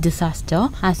defines disaster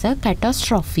as a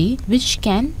catastrophe which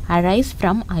can arise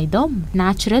from either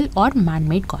natural or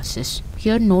man-made causes.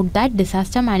 Here note that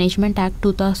Disaster Management Act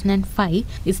 2005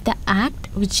 is the act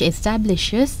which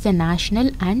establishes the national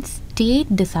and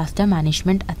state disaster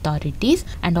management authorities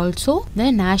and also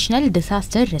the National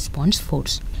Disaster Response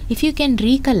Force. If you can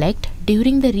recollect,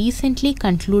 during the recently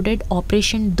concluded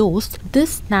Operation Dost,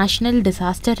 this National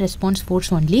Disaster Response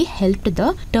Force only helped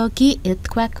the Turkey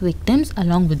earthquake victims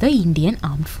along with the Indian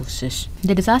Armed Forces.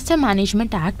 The Disaster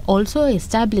Management Act also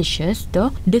establishes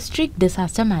the District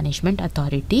Disaster Management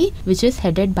Authority, which is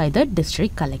headed by the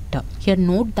District Collector. Here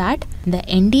note that the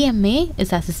NDMA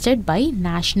is assisted by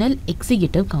National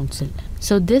Executive Council.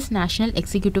 So this National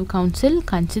Executive Council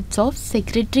consists of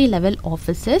secretary level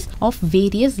officers of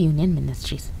various union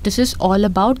ministries. This is all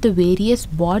about the various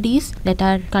bodies that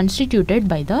are constituted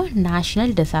by the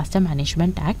National Disaster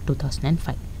Management Act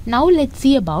 2005. Now let's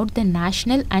see about the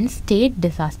national and state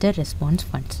disaster response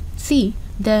funds. See,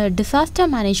 the Disaster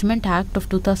Management Act of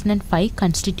 2005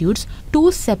 constitutes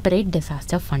two separate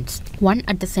disaster funds, one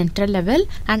at the central level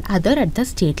and other at the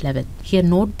state level. Here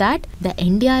note that the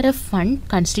NDRF fund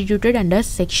constituted under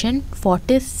section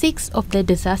 46 of the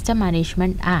Disaster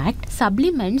Management Act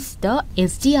supplements the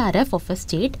SDRF of a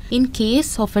state in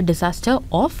case of a disaster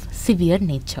of severe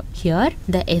nature. Here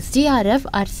the SDRF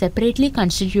are separately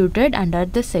constituted under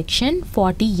the section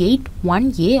 48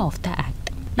 1A of the Act.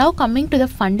 Now coming to the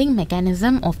funding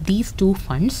mechanism of these two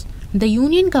funds, the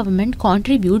union government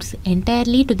contributes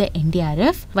entirely to the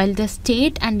NDRF while the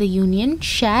state and the union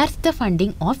shares the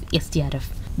funding of SDRF.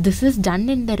 This is done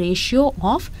in the ratio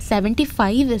of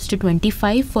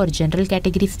 75:25 for general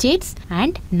category states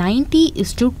and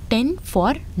 90:10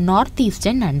 for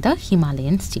northeastern and the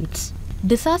Himalayan states.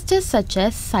 Disasters such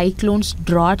as cyclones,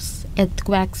 droughts,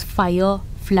 earthquakes, fire,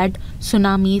 flood,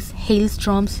 tsunamis,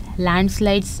 hailstorms,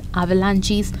 landslides,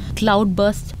 avalanches,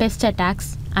 cloudbursts, pest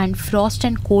attacks, and frost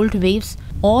and cold waves,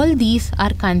 all these are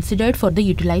considered for the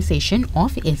utilization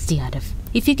of SDRF.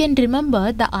 If you can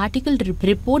remember, the article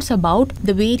reports about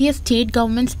the various state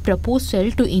governments'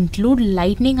 proposal to include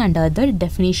lightning under the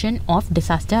definition of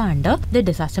disaster under the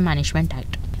Disaster Management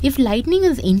Act. If lightning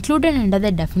is included under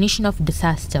the definition of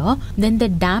disaster, then the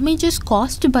damages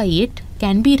caused by it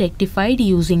can be rectified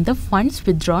using the funds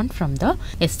withdrawn from the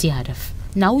SDRF.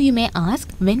 Now you may ask,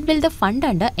 when will the fund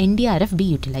under NDRF be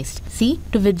utilized? See,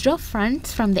 to withdraw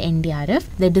funds from the NDRF,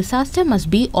 the disaster must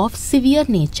be of severe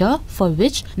nature, for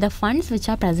which the funds which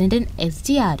are present in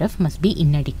SDRF must be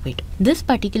inadequate. This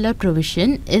particular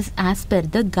provision is as per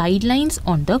the guidelines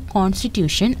on the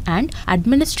constitution and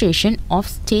administration of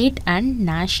state and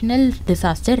national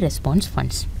disaster response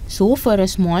funds. So for a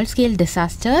small scale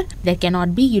disaster, there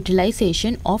cannot be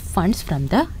utilization of funds from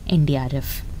the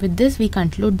NDRF. With this, we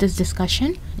conclude this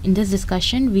discussion. In this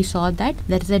discussion, we saw that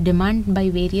there is a demand by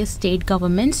various state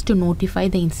governments to notify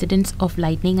the incidence of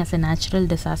lightning as a natural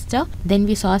disaster. Then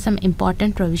we saw some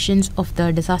important provisions of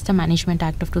the Disaster Management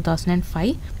Act of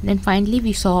 2005. Then finally,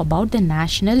 we saw about the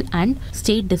national and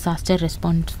state disaster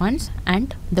response funds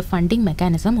and the funding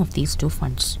mechanism of these two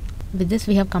funds. With this,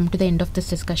 we have come to the end of this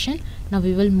discussion. Now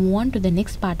we will move on to the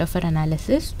next part of our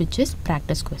analysis, which is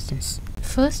practice questions.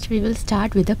 First, we will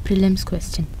start with a prelims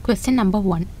question. Question number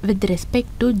 1. With respect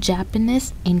to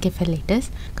Japanese encephalitis,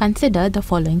 consider the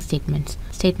following statements.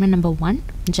 Statement number 1.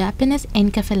 Japanese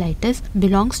encephalitis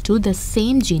belongs to the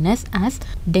same genus as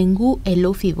dengue,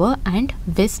 yellow fever and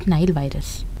West Nile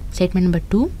virus. Statement number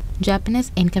 2. Japanese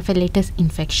encephalitis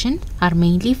infection are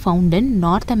mainly found in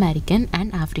North American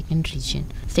and African region.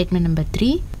 Statement number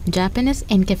 3. Japanese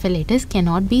encephalitis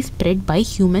cannot be spread by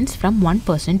humans from one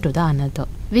person to the another.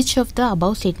 Which of the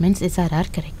above statements are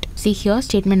correct? See here,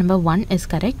 statement number 1 is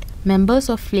correct. Members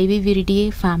of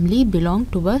Flaviviridae family belong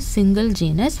to a single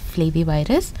genus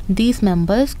Flavivirus. These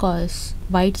members cause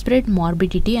widespread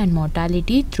morbidity and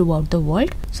mortality throughout the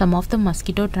world. Some of the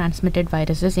mosquito transmitted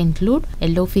viruses include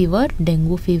yellow fever,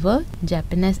 dengue fever,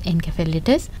 Japanese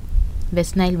encephalitis,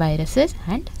 West Nile viruses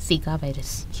and Zika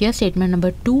virus. Here statement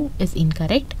number 2 is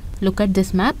incorrect. Look at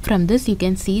this map. From this you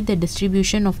can see the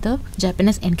distribution of the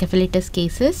Japanese encephalitis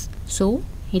cases. So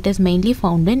it is mainly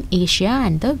found in Asia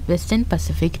and the Western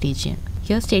Pacific region.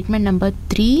 Here statement number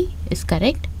 3 is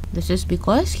correct. This is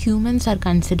because humans are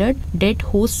considered dead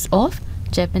hosts of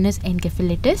Japanese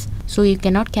encephalitis. So you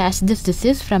cannot catch this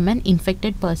disease from an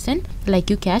infected person like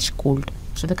you catch cold.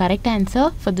 So the correct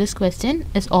answer for this question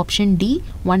is option D,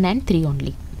 1 and 3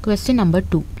 only. Question number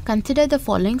 2. Consider the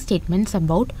following statements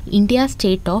about India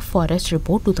State of Forest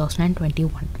Report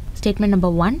 2021. Statement number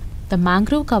 1. The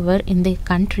mangrove cover in the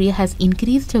country has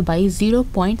increased by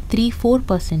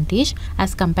 0.34%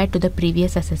 as compared to the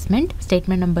previous assessment.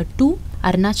 Statement number 2.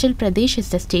 Arunachal Pradesh is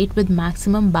the state with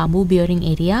maximum bamboo bearing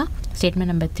area. Statement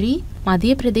number 3.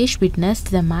 Madhya Pradesh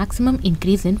witnessed the maximum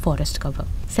increase in forest cover.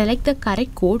 Select the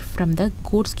correct code from the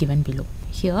codes given below.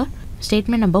 Here,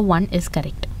 statement number 1 is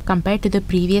correct. Compared to the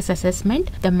previous assessment,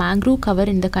 the mangrove cover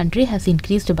in the country has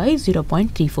increased by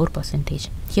 0.34%.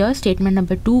 Here, statement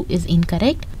number 2 is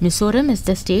incorrect. Mizoram is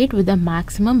the state with the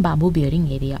maximum bamboo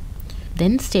bearing area.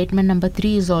 Then, statement number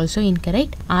 3 is also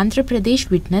incorrect. Andhra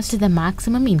Pradesh witnessed the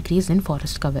maximum increase in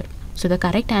forest cover. So, the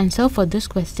correct answer for this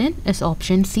question is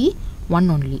option C, 1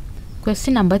 only.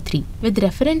 Question number 3. With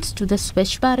reference to the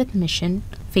Swachh Bharat Mission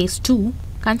Phase 2,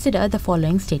 consider the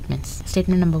following statements.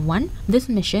 Statement number 1. This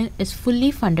mission is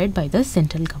fully funded by the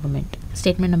central government.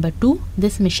 Statement number 2.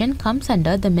 This mission comes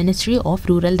under the Ministry of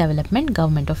Rural Development,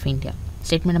 Government of India.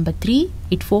 Statement number 3.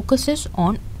 It focuses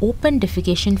on open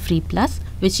defecation free plus,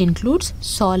 which includes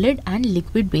solid and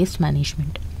liquid waste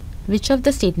management. Which of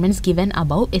the statements given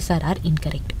above are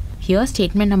incorrect? Here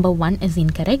statement number 1 is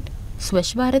incorrect.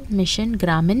 Swachh Bharat Mission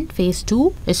Gramin Phase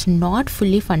 2 is not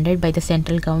fully funded by the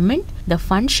central government. The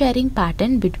fund sharing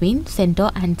pattern between center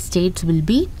and states will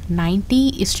be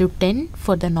 90:10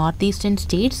 for the northeastern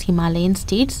states, Himalayan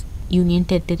states, Union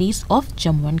Territories of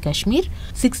Jammu and Kashmir,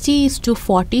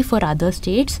 60:40 for other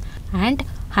states and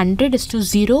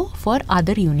 100:0 for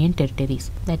other Union Territories.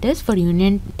 That is, for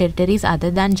Union Territories other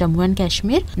than Jammu and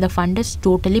Kashmir, the fund is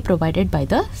totally provided by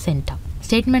the center.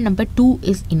 Statement number 2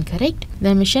 is incorrect.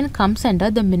 The mission comes under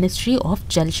the Ministry of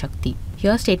Jal Shakti.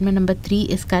 Here statement number 3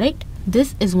 is correct.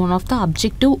 This is one of the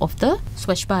objective of the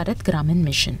Swachh Bharat Gramin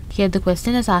mission. Here the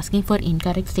question is asking for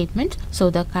incorrect statements. So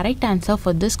the correct answer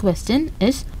for this question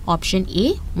is option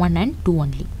A, 1 and 2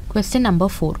 only. Question number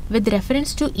 4. With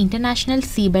reference to International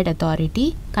Seabed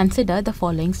Authority, consider the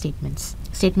following statements.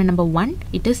 Statement number 1.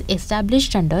 It is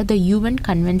established under the UN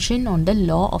Convention on the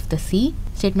Law of the Sea.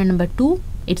 Statement number 2.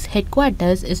 Its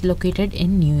headquarters is located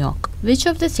in New York. Which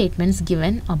of the statements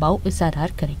given above are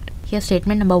correct? Here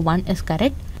statement number 1 is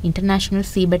correct. International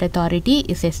Seabed Authority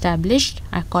is established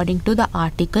according to the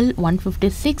Article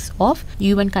 156 of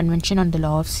UN Convention on the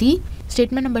Law of Sea.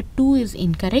 Statement number 2 is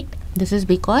incorrect. This is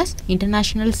because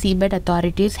International Seabed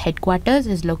Authority's headquarters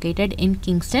is located in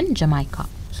Kingston, Jamaica.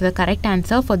 So the correct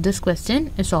answer for this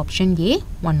question is option A,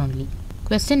 1 only.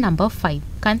 Question number 5.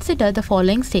 Consider the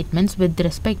following statements with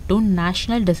respect to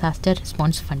National Disaster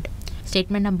Response Fund.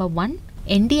 Statement number 1.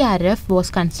 NDRF was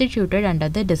constituted under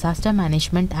the Disaster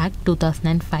Management Act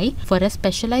 2005 for a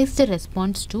specialized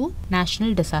response to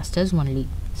national disasters only.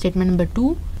 Statement number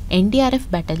 2. NDRF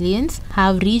battalions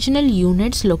have regional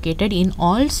units located in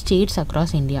all states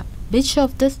across India. Which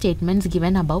of the statements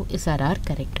given above is are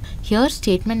correct? Here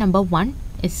statement number 1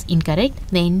 is incorrect.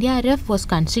 The NDRF was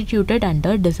constituted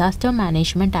under Disaster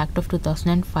Management Act of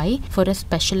 2005 for a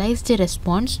specialized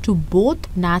response to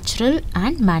both natural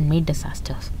and man-made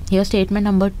disasters. Here statement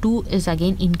number 2 is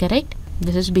again incorrect.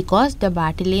 This is because the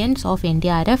battalions of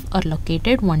NDRF are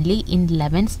located only in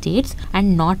 11 states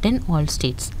and not in all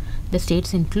states. The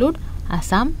states include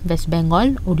Assam, West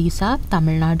Bengal, Odisha,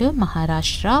 Tamil Nadu,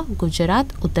 Maharashtra, Gujarat,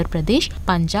 Uttar Pradesh,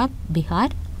 Punjab,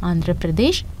 Bihar, Andhra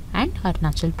Pradesh and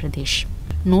Arunachal Pradesh.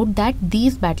 Note that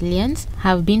these battalions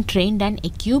have been trained and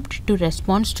equipped to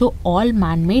respond to all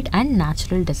man-made and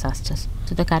natural disasters.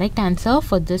 So the correct answer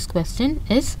for this question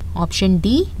is option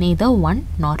D, neither 1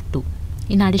 nor 2.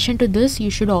 In addition to this, you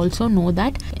should also know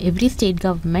that every state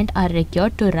government are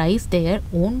required to raise their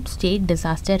own state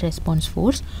disaster response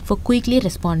force for quickly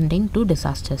responding to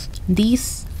disasters.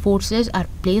 These forces are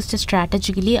placed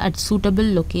strategically at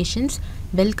suitable locations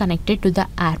well connected to the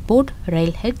airport,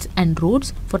 railheads and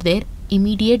roads for their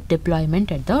immediate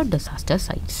deployment at the disaster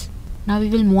sites. Now we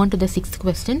will move on to the 6th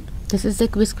question. This is the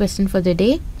quiz question for the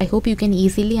day. I hope you can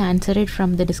easily answer it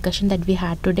from the discussion that we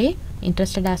had today.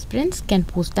 Interested aspirants can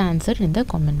post the answer in the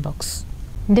comment box.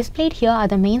 Displayed here are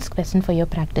the mains question for your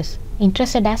practice.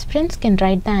 Interested aspirants can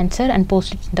write the answer and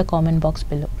post it in the comment box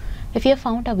below. If you have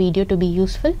found our video to be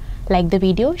useful, like the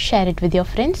video, share it with your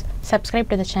friends, subscribe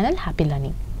to the channel. Happy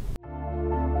learning.